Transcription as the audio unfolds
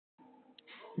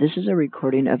This is a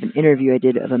recording of an interview I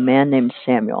did of a man named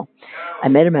Samuel. I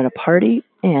met him at a party,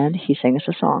 and he sang us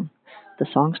a song. The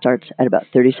song starts at about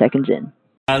 30 seconds in.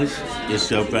 Knowledge is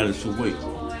self-balance away.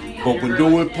 But when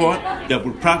knowing part, that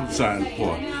will prophesying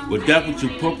part. But that was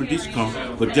your purpose this come,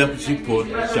 but that was your part,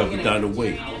 self-down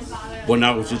away. When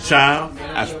I was a child,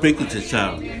 I spoke as a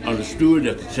child, understood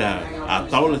as a child, I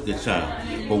thought as a child.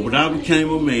 But when I became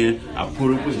a man, I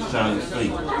put up with a silent face.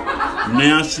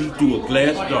 Now I see through a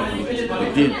glass darkness,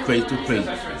 but then face to face.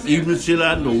 Even still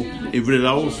I know, even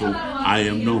also I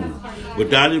am known.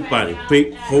 Without anybody,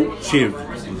 faith, hope, charity,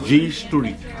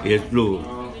 G3 is love.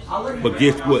 But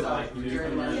guess what?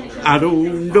 I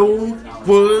don't know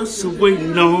what's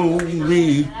waiting on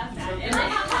me.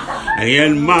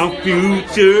 And my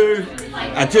future,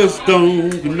 I just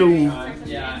don't know.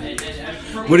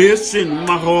 But it's in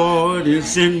my heart, to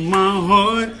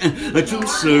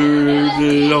serve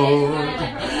the Lord.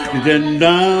 Then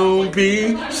I'll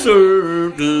be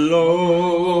served the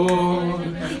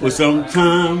Lord. Well,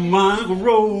 sometimes my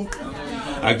road,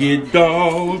 I get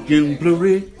dark and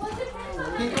blurry.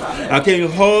 I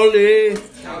can't hardly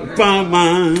find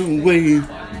my way.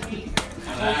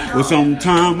 Well,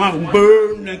 sometimes I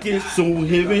burn, I get so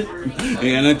heavy,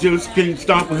 and I just can't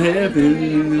stop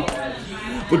having.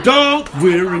 But dark,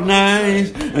 weary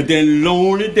nights, and then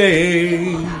lonely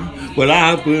days. Well,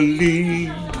 I believe,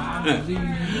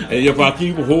 and if I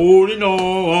keep holding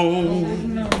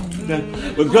on,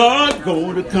 but God's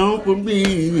gonna comfort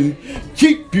me,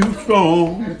 keep you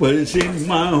strong. But it's in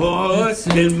my heart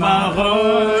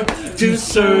to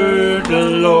serve the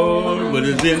Lord. But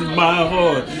it's in my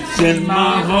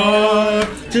heart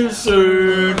to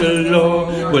serve the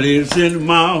Lord. But it's in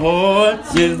my heart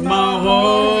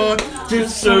to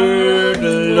serve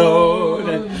the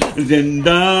Lord. Then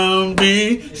down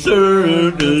be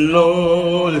serve the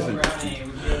Lord. Listen.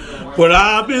 But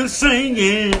I've been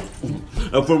singing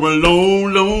for a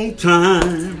long, long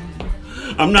time.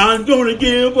 I'm not gonna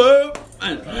give up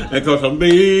because I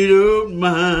made up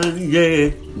mine,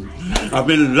 yeah. I've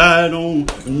been lied on,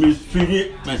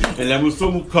 mistreated, and that was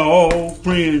so-called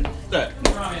friend.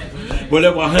 But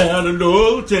if I had a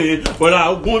little chance, but I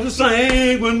want to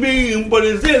sing with me, but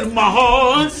it's in my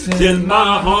heart,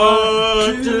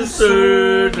 to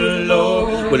serve the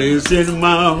Lord. But it's in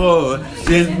my heart,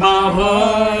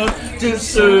 to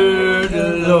serve the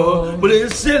Lord. But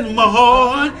it's in my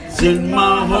heart,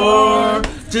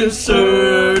 to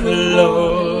serve the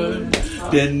Lord.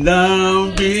 Then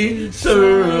I'll be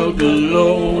served the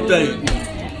Lord.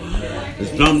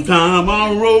 Sometimes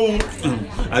I roll,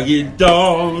 I get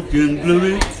dark and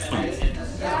blue.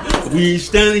 We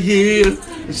stand here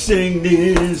and sing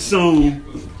this song.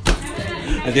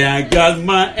 And then I got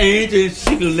my angel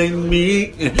tickling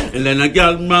me. And then I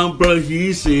got my brother,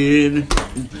 he said,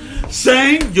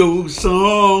 sing your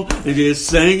song. And just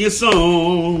sing your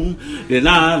song. Then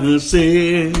I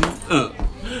said,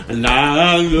 and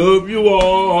I love you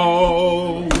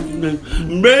all.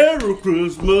 Merry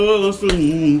Christmas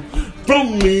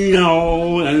from me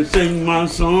all. And sing my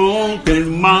song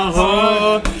in my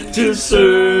heart to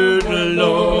serve the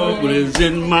Lord. But it's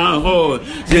in my heart,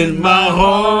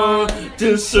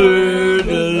 to serve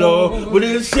the Lord. But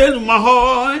it's in my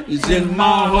heart,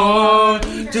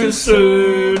 to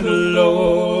serve the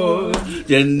Lord.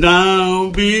 Then I'll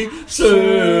be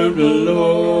served the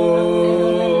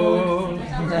Lord.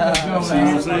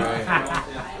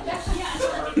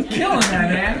 Killing that,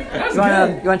 man.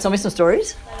 You want to tell me some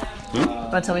stories? Huh? You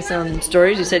want to tell me some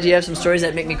stories? You said you have some stories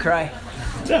that make me cry.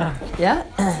 Yeah. Yeah?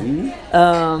 Mm-hmm.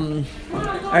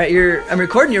 All right, I'm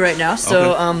recording you right now,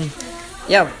 so, okay.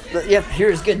 Yeah, here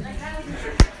is good.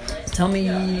 Tell me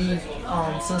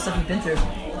some stuff you've been through.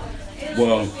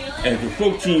 Well, as a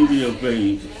 14-year-old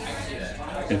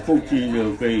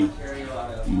baby,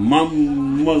 my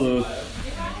mother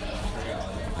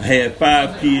had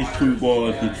 5 kids, 2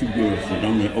 boys and 2 girls, so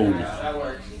I'm the oldest.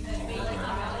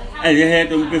 And it had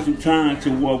to be some time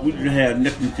to where we didn't have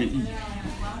nothing to eat.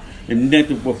 And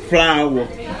nothing but flour.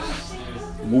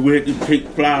 We had to take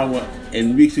flour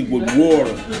and mix it with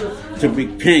water to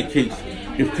make pancakes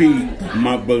to feed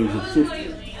my brothers and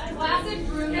sisters.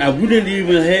 And we didn't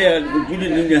even have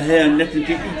nothing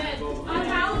to eat.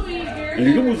 And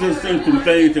it was just some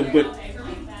things that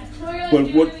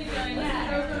what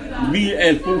me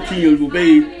as 14-year-old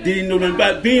baby didn't know nothing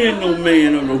about being no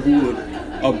man of the hood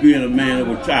or being a man of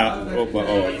a child or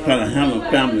trying to handle a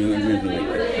family and everything like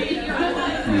that.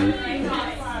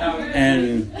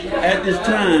 And at this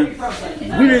time,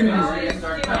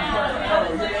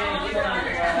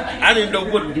 I didn't know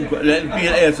what to do being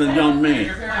as a young man.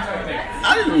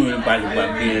 I didn't know anybody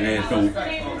about being as on.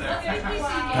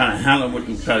 kind of handle what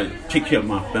you try to take care of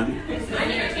my family.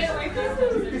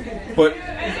 But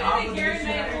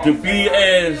to be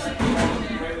as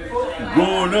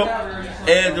growing up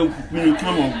as when you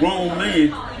become a grown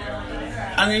man,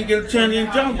 I didn't get a chance to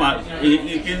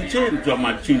enjoy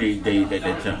my teenage days at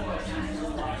that time.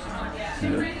 You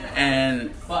know?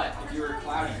 And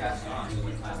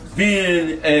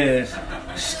being as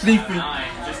sleepy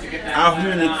out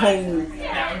here in the cold,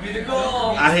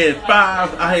 I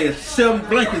had 7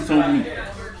 blankets on me.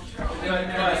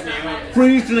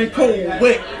 Freezing and cold,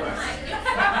 wet.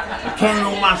 I turned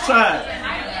on my side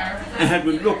and had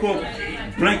to look up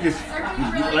blankets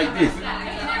like this.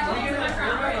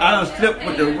 I done slept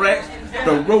with the rats,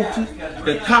 the roaches,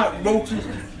 the cockroaches,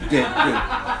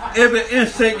 every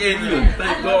insect in here.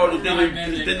 Thank God that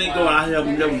they didn't go. I have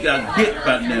never got bit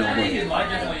by now.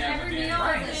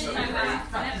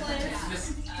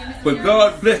 But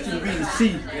God blessed me to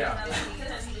see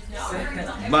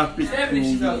my 54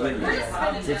 years old.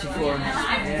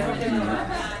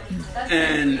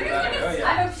 And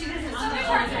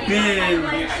being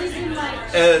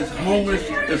as homeless,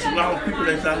 there's a lot of people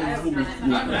that's out in the homeless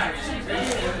group.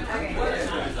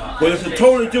 But it's a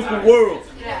totally different world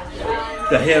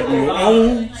to have your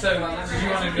own with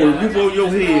a roof over your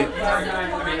head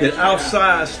than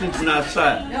outside, sleeping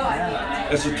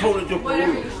outside. It's a totally different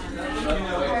world.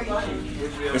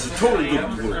 It's a totally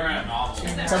different world.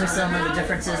 Tell me some of the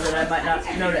differences that I might not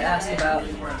know to ask about.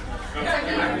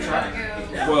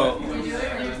 Well,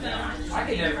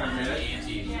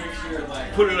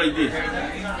 put it like this.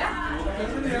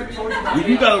 When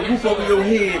you got a roof over your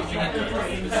head,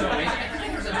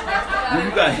 when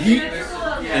you got heat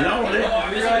and all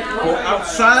that, go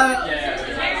outside,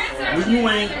 when you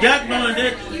ain't got none of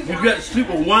that, you got to sleep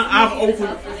with one eye open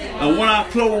and one eye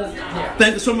closed,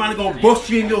 thinking somebody gonna bust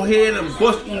you in your head and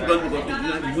bust you,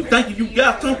 thinking you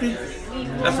got something.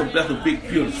 That's a big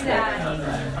pill to swallow.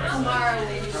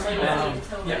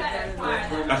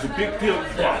 That's a big pill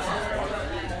to swallow.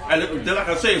 And like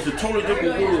I say, it's a totally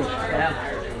different world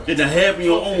than to have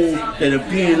your own, than to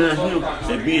being out here,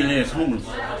 than being as homeless.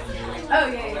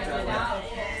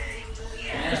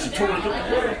 It's a totally different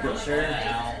world, bro.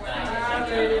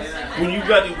 When you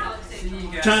got the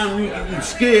time you're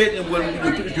scared, and when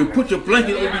you put your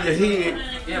blanket over your head,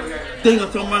 thinking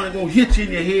somebody gonna hit you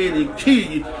in your head and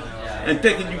kill you, and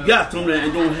thinking you got something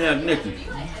and don't have nothing.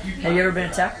 Have you ever been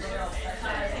attacked?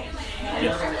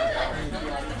 Yes.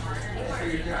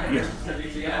 Yes. Do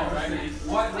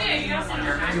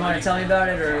you want to tell me about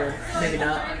it, or maybe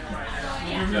not?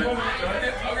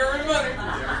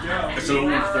 It's a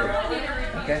long story.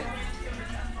 Okay.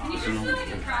 It's a long story.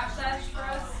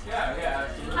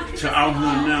 So out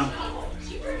here now,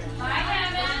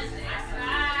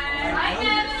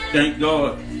 thank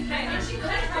God,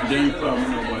 they ain't probably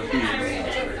know what it is.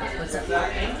 What's up?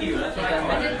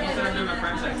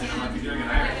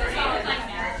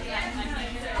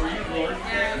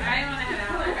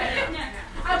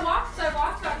 I walked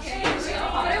about K, but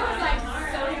it was like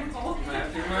so cold. I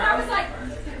was like,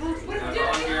 what are you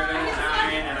doing?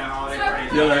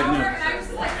 You're like, no.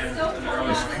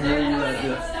 It's cold like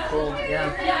that. Cool.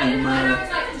 Yeah. And my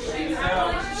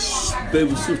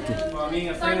baby sister,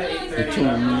 they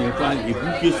told me if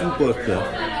you get some butter,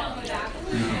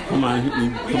 you can come out here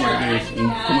and come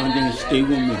out there and stay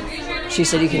with me. She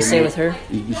said you can stay with her?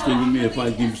 You can stay with me if I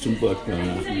give you some butter.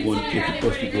 If you want to take the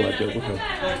bus to go out there with her.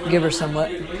 Give her some what?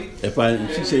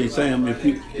 She said, Sam, if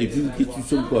you get you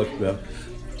some butter,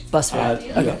 bus fare.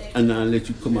 Okay. And I'll let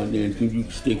you come out there and you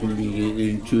can stay with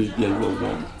me until you get a little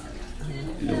longer.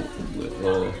 You know,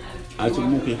 I said,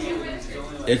 Mookie,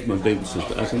 that's my baby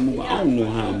sister. I said, Mookie, I don't know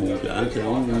how I'm going to. I said, I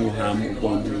don't know how I'm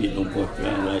going to get no bus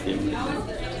fare like that.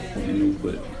 You know,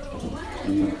 but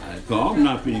I'm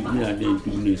not finna get out there and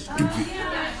doing this stupid.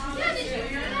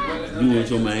 Doing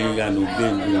something I ain't got no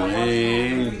business doing.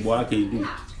 Hey, boy, I can't do it.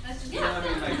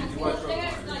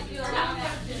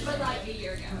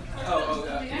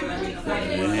 I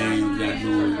ain't got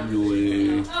no,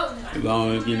 if I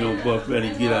don't get no bus ready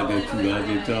to get out there too, I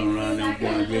just turn around and boy, I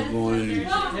get going and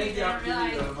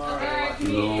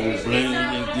playing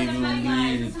and give you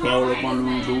me and crawl up on the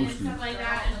roof.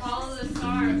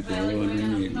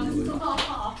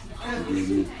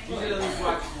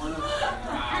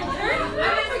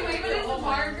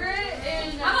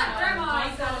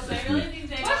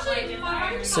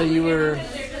 So you were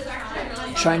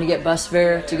trying to get bus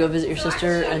fare to go visit your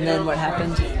sister, and then what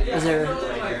happened? Was there?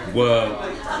 Well,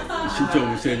 she told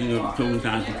me, said, told me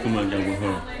I could come out there with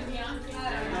her.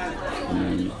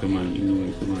 Come out there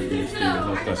and stay with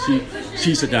her. Because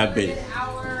she's a diabetic.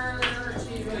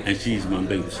 And she's my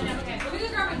baby sister.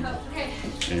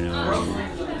 And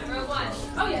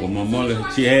Well, my mother,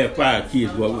 she had 5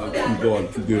 kids, well, 2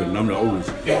 boys, 2 girls, and I'm the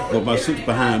oldest. But my sister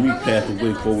behind me passed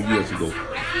away 4 years ago.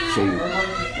 So,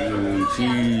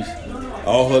 she's,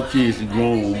 all her kids are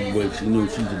grown, but she's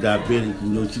a diabetic,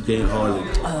 she can't hardly.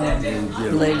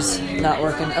 Legs not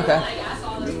working. Okay.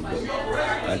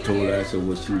 I told her, I said,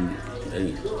 well, shoot,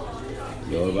 hey,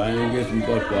 if I ain't get some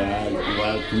bus fare,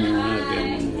 I'll come on out there.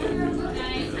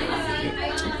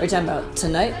 Are you talking about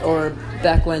tonight or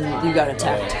back when you got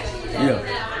attacked? Yeah.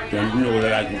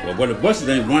 That well, the buses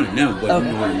ain't running now, but okay.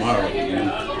 Tomorrow,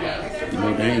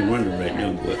 they ain't running right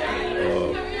now, but,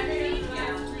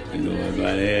 if I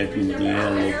had to, I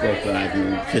had a little bus fare, I can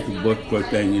catch the bus first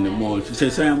thing in the morning. She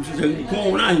said, Sam,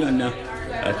 come on out here now.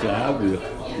 I said, I will,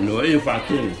 if I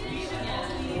can.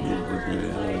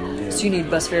 So you need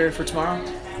bus fare for tomorrow?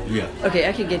 Yeah. Okay,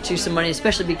 I could get you some money,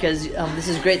 especially because this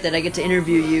is great that I get to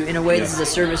interview you. In a way, This is a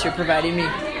service you're providing me.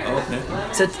 Okay.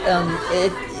 So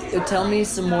tell me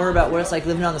some more about what it's like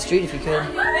living on the street, if you could.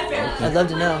 Okay. I'd love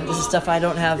to know. This is stuff I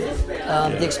don't have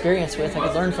the experience with. I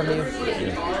could learn from you.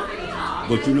 Yeah.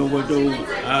 But you know what, though?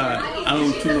 I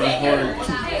don't too hard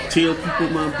to tell people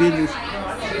my business,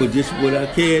 but just what I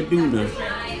can do now.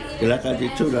 Like I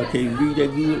just told you, I can't read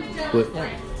that good, but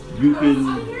you can,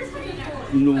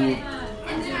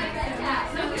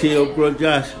 tell Bro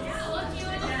Josh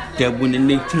that when the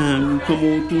next time you come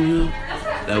on through here,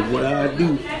 that's what I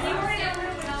do.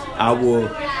 I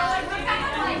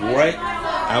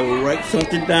will write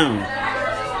something down,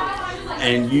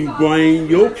 and you bring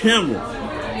your camera,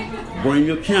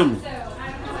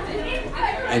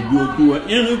 and you'll do an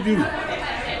interview.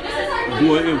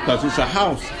 Because it's a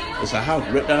house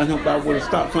right down here by where the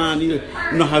stop sign is.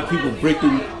 You know how people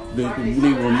breaking. They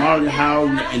remodel the house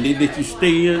and they let you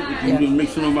stay in. You just make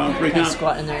sure nobody break out.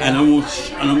 Squat in there, and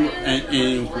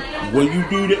and when you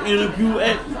do the interview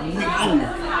we own.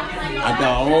 I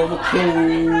got all the clothes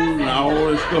and all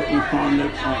that stuff on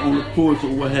the porch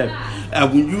or what have you. And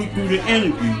when you do the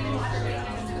interview,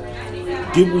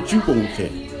 get what you gonna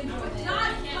say.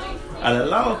 And a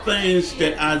lot of things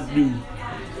that I do,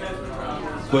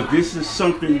 but this is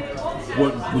something.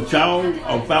 What y'all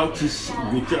about to see,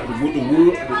 what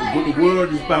the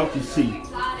world is about to see.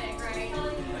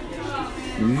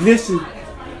 Listen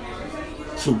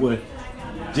to what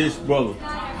this brother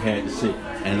had to say,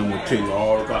 and I'm gonna tell you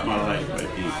all about my life right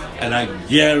here. And I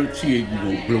guarantee you're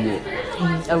gonna blow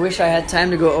up. I wish I had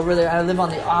time to go over there. I live on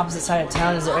the opposite side of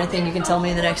town. Is there anything you can tell me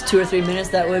in the next 2 or 3 minutes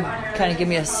that would kind of give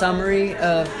me a summary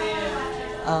of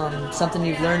something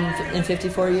you've learned in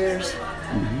 54 years?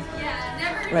 Mm-hmm.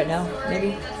 Right now,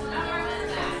 maybe.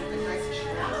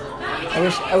 I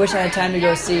wish I had time to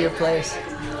go see your place.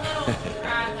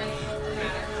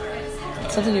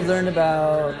 Something you've learned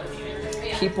about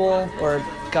people or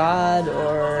God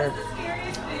or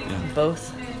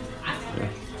both. Yeah.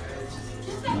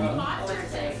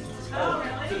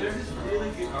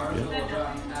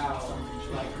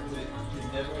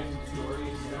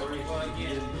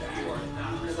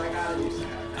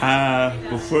 I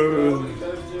prefer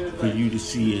for you to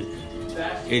see it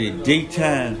in the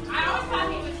daytime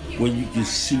when you can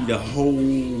see the whole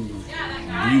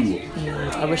view.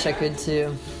 I wish I could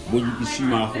too. When you can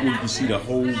see the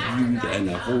whole view and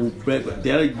the whole background,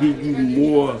 that'll give you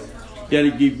more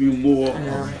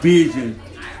vision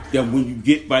than when you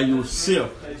get by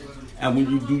yourself. And when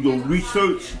you do your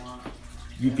research,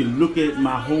 you can look at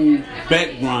my whole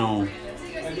background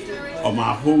and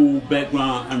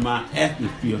my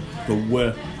atmosphere to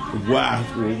where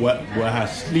I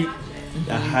sleep,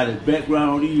 how the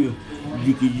background is.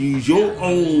 You can use your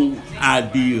own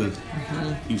ideas.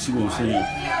 You see what I'm saying?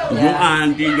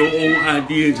 Your own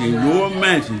ideas and your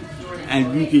imagination,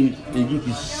 and you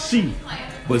can see.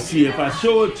 But see, if I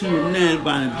show it to you now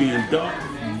by being dark,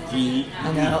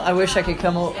 I know. I wish I could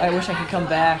come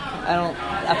back.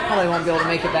 I probably won't be able to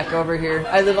make it back over here.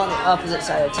 I live on the opposite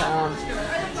side of town.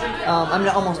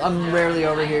 I'm rarely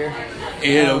over here.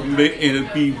 It'll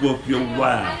be worth your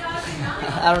while.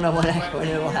 I don't know when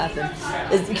it will happen.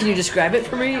 Can you describe it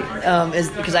for me?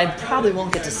 Because I probably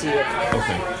won't get to see it.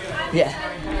 Okay. Yeah.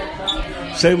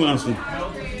 Say what I'm saying.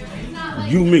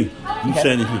 You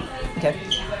standing here. Okay.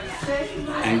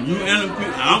 And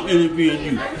I'm interviewing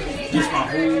you. Just my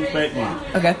whole background.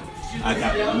 Okay. I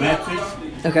got my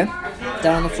mattress. Okay.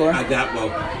 Down on the floor. I got my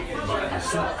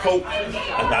suit coat.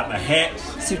 I got my hats.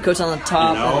 Suit coats on the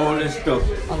top. And all this stuff.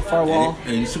 On the far wall.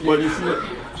 And you see what this is?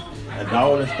 And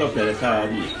all this stuff that's how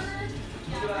it is.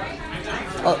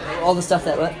 All the stuff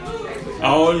that what?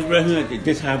 All this right here,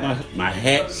 just have my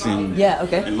hats and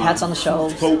okay. And hats on the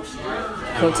shelves. Coats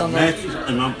on the mattress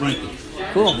and my blankets.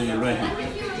 Cool. Right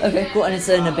here. Okay, cool. And it's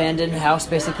an abandoned house,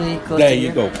 basically. Close There to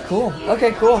you here. go. Cool.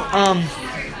 Okay, cool.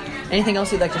 Anything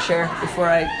else you'd like to share before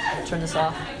I turn this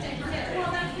off?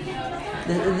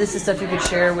 This is stuff you could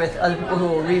share with other people who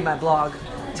will read my blog.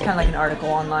 It's kind of like an article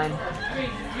online.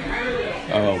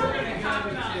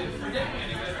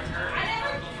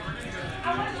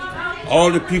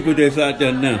 All the people that's out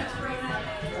there now,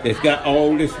 that's got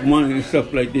all this money and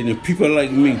stuff like that, and people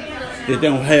like me that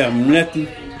don't have nothing,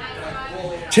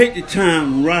 take the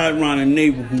time, ride around the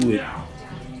neighborhood,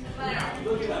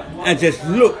 and just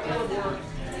look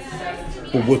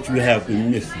for what you have been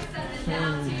missing.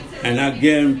 And I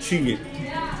guarantee it,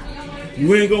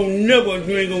 you ain't gonna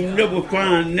never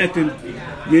find nothing.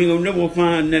 You ain't gonna never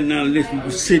find nothing unless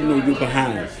you sitting on your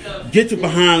behind. Get your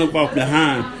behind up off the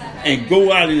hind and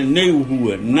go out in the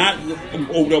neighborhood, not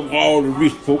over there with all the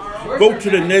rich folk. Go to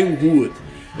the neighborhood.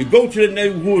 And go to the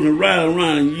neighborhood and ride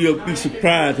around, and you'll be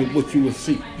surprised at what you will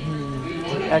see.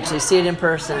 Actually see it in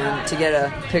person and to get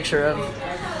a picture of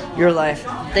your life.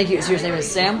 Thank you. So your name is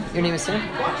Sam? Your name is Sam?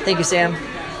 Thank you, Sam.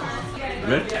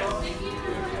 Right?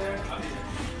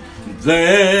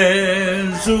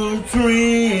 There's a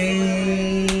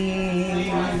dream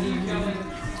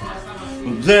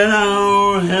that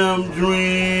I have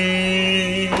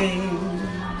dreamed,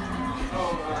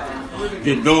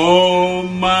 that all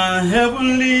my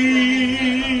heavenly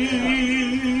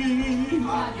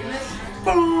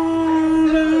Father,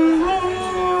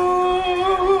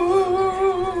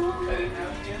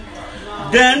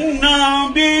 then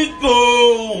I'll be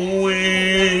going,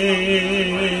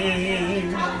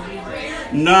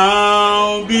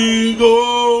 now be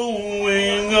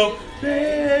going up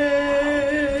there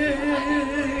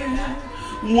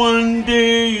one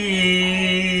day,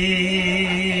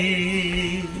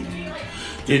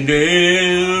 and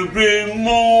every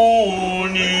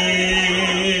morning,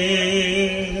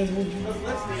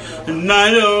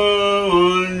 night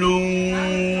or noon,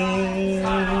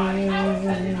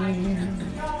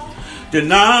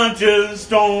 then I just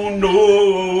don't know,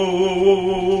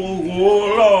 oh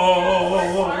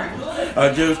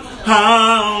Lord, just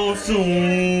how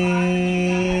soon.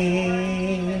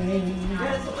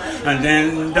 And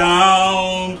then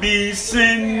I'll be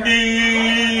sending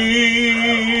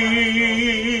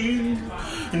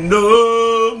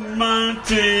up my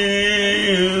temple,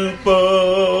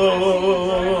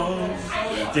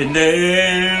 and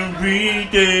every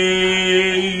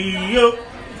day up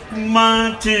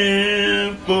my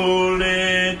temple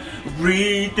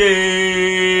every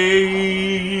day.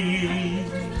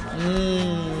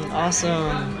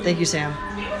 Awesome. Thank you, Sam.